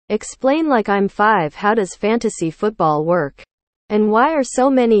Explain like I'm 5. How does fantasy football work? And why are so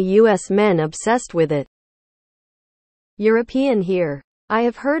many US men obsessed with it? European here. I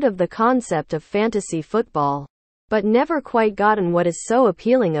have heard of the concept of fantasy football, but never quite gotten what is so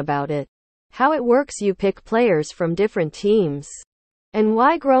appealing about it. How it works. You pick players from different teams. And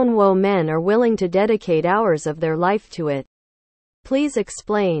why grown men are willing to dedicate hours of their life to it. Please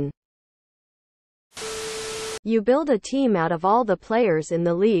explain. You build a team out of all the players in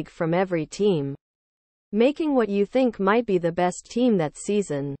the league from every team, making what you think might be the best team that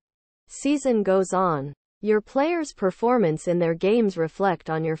season. Season goes on. Your players' performance in their games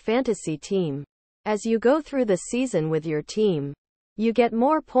reflect on your fantasy team. As you go through the season with your team, you get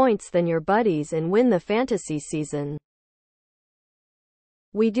more points than your buddies and win the fantasy season.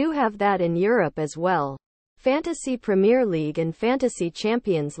 We do have that in Europe as well. Fantasy Premier League and Fantasy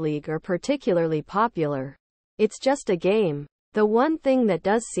Champions League are particularly popular. It's just a game. The one thing that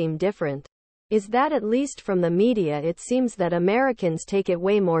does seem different is that, at least from the media, it seems that Americans take it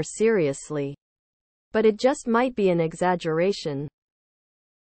way more seriously. But it just might be an exaggeration.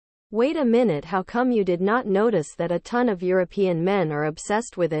 Wait a minute, how come you did not notice that a ton of European men are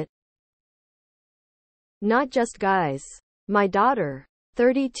obsessed with it? Not just guys. My daughter,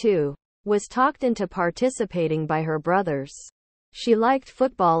 32, was talked into participating by her brothers. She liked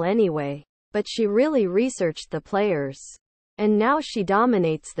football anyway, but she really researched the players. And now she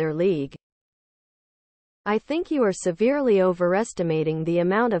dominates their league. I think you are severely overestimating the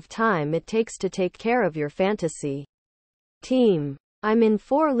amount of time it takes to take care of your fantasy team. I'm in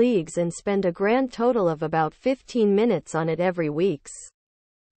 4 leagues and spend a grand total of about 15 minutes on it every weeks.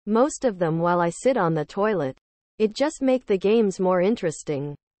 Most of them while I sit on the toilet. It just makes the games more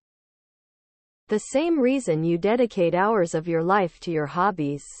interesting. The same reason you dedicate hours of your life to your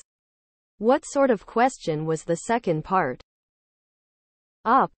hobbies. What sort of question was the second part?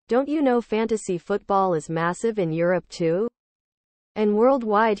 Don't you know fantasy football is massive in Europe too? And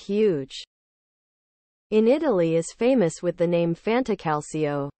worldwide huge. In Italy is famous with the name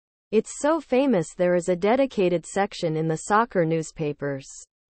Fantacalcio. It's so famous there is a dedicated section in the soccer newspapers.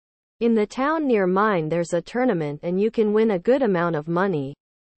 In the town near mine there's a tournament and you can win a good amount of money.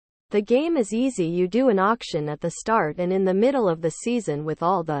 The game is easy. You do an auction at the start and in the middle of the season with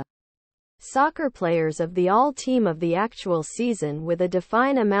all the soccer players of the all team of the actual season, with a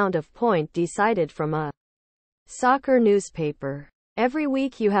defined amount of point decided from a soccer newspaper. Every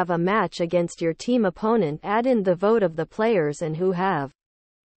week you have a match against your team opponent. Add in the vote of the players, and who have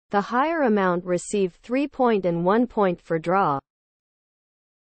the higher amount receive 3 points and 1 point for draw.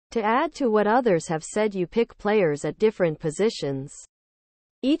 To add to what others have said, you pick players at different positions.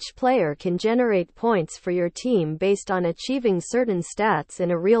 Each player can generate points for your team based on achieving certain stats in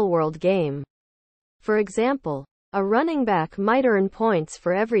a real-world game. For example, a running back might earn points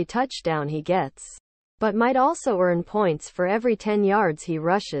for every touchdown he gets, but might also earn points for every 10 yards he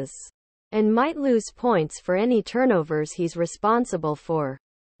rushes, and might lose points for any turnovers he's responsible for.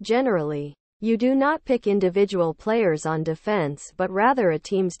 Generally, you do not pick individual players on defense but rather a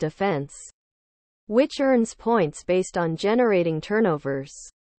team's defense, which earns points based on generating turnovers,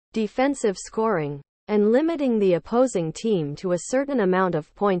 defensive scoring, and limiting the opposing team to a certain amount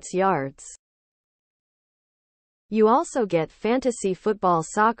of points yards. You also get fantasy football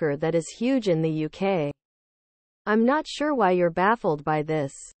soccer that is huge in the UK. I'm not sure why you're baffled by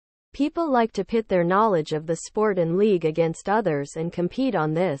this. People like to pit their knowledge of the sport and league against others and compete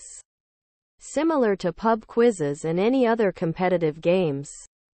on this. Similar to pub quizzes and any other competitive games.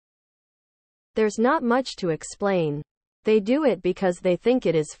 There's not much to explain. They do it because they think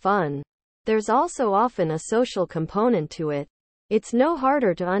it is fun. There's also often a social component to it. It's no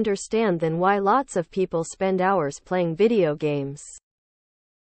harder to understand than why lots of people spend hours playing video games.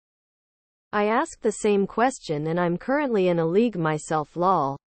 I asked the same question and I'm currently in a league myself.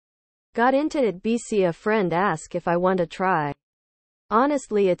 Lol. Got into it BC. A friend asked if I want to try.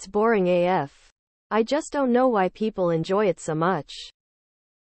 Honestly, it's boring AF. I just don't know why people enjoy it so much.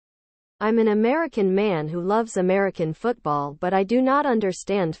 I'm an American man who loves American football, but I do not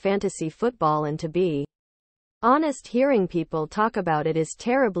understand fantasy football, and to be honest, hearing people talk about it is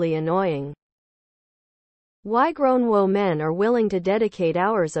terribly annoying. Why grown men are willing to dedicate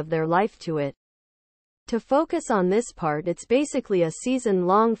hours of their life to it. To focus on this part, it's basically a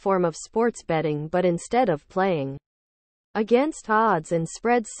season-long form of sports betting, but instead of playing against odds and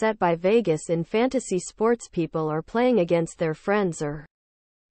spreads set by Vegas in fantasy sports, people are playing against their friends or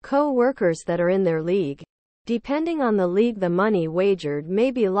co-workers that are in their league. Depending on the league, the money wagered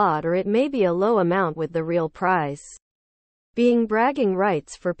may be a lot or it may be a low amount, with the real prize being bragging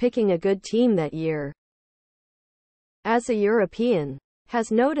rights for picking a good team that year. As a European, has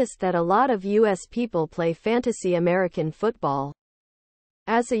noticed that a lot of US people play fantasy American football.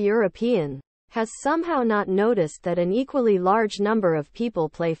 As a European, has somehow not noticed that an equally large number of people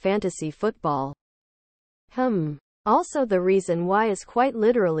play fantasy football. Also, the reason why is quite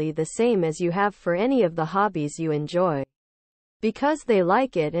literally the same as you have for any of the hobbies you enjoy. Because they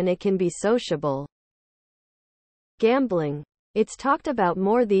like it and it can be sociable. Gambling. It's talked about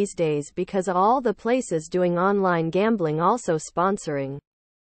more these days because of all the places doing online gambling also sponsoring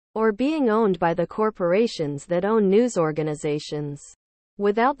or being owned by the corporations that own news organizations.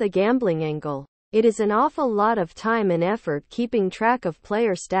 Without the gambling angle, it is an awful lot of time and effort keeping track of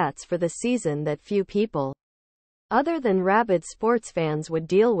player stats for the season that few people, other than rabid sports fans, would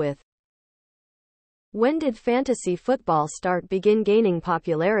deal with. When did fantasy football begin gaining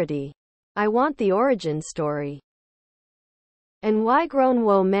popularity? I want the origin story. And why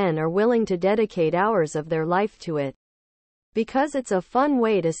grown men are willing to dedicate hours of their life to it. Because it's a fun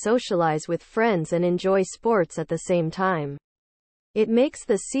way to socialize with friends and enjoy sports at the same time. It makes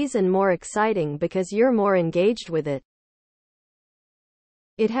the season more exciting because you're more engaged with it.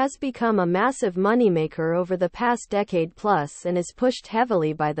 It has become a massive moneymaker over the past decade plus and is pushed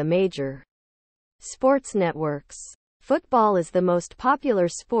heavily by the major sports networks. Football is the most popular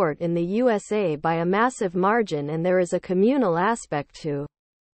sport in the USA by a massive margin, and there is a communal aspect to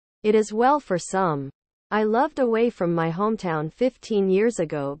it as well for some. I loved away from my hometown 15 years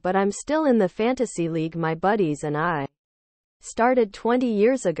ago, but I'm still in the fantasy league my buddies and I started 20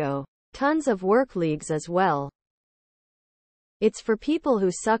 years ago. Tons of work leagues as well. It's for people who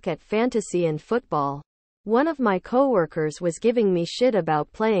suck at fantasy and football. One of my coworkers was giving me shit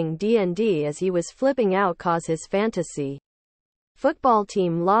about playing D&D as he was flipping out cause his fantasy football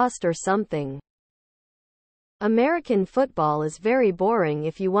team lost or something. American football is very boring.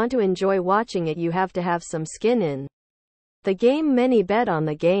 If you want to enjoy watching it, you have to have some skin in the game. Many bet on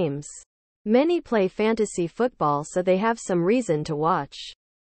the games. Many play fantasy football so they have some reason to watch.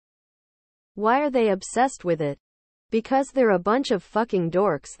 Why are they obsessed with it? Because they're a bunch of fucking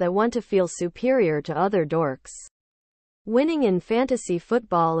dorks that want to feel superior to other dorks. Winning in fantasy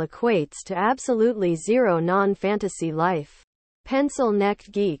football equates to absolutely zero non-fantasy life.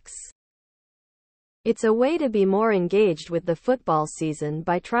 Pencil-necked geeks. It's a way to be more engaged with the football season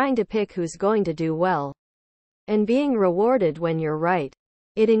by trying to pick who's going to do well and being rewarded when you're right.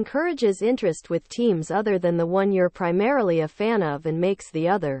 It encourages interest with teams other than the one you're primarily a fan of and makes the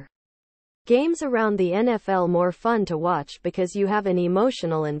other games around the NFL more fun to watch because you have an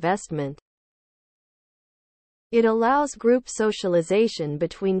emotional investment. It allows group socialization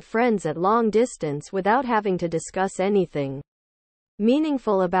between friends at long distance without having to discuss anything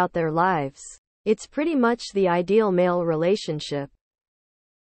meaningful about their lives. It's pretty much the ideal male relationship.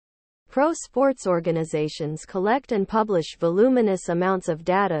 Pro sports organizations collect and publish voluminous amounts of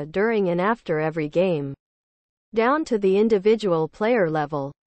data during and after every game, down to the individual player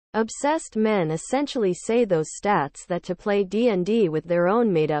level. Obsessed men essentially say those stats that to play D&D with their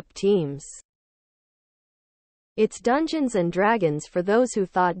own made-up teams. It's Dungeons and Dragons for those who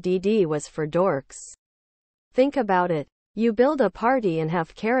thought DD was for dorks. Think about it. You build a party and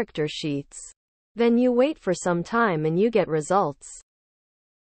have character sheets. Then you wait for some time and you get results.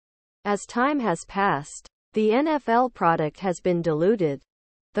 As time has passed, the NFL product has been diluted.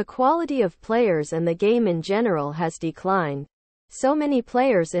 The quality of players and the game in general has declined. So many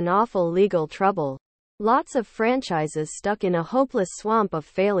players in awful legal trouble. Lots of franchises stuck in a hopeless swamp of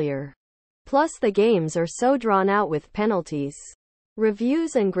failure. Plus the games are so drawn out with penalties,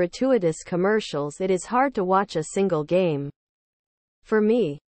 reviews and gratuitous commercials it is hard to watch a single game. For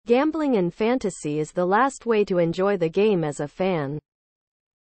me, gambling in fantasy is the last way to enjoy the game as a fan.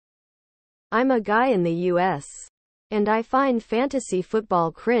 I'm a guy in the US, and I find fantasy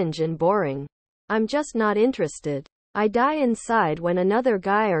football cringe and boring. I'm just not interested. I die inside when another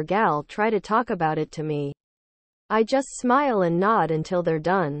guy or gal try to talk about it to me. I just smile and nod until they're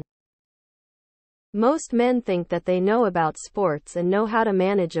done. Most men think that they know about sports and know how to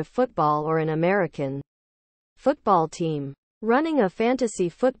manage a football or an American football team. Running a fantasy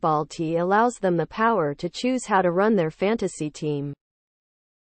football team allows them the power to choose how to run their fantasy team.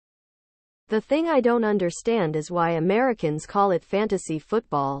 The thing I don't understand is why Americans call it fantasy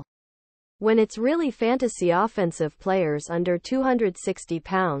football, when it's really fantasy offensive players under 260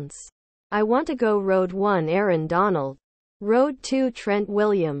 pounds. I want to go Road 1 Aaron Donald, Road 2 Trent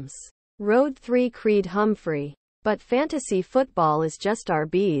Williams, Road 3 Creed Humphrey. But fantasy football is just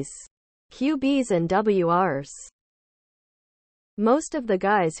RBs, QBs and WRs. Most of the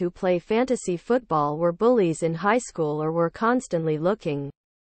guys who play fantasy football were bullies in high school or were constantly looking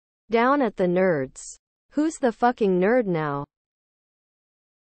down at the nerds. Who's the fucking nerd now?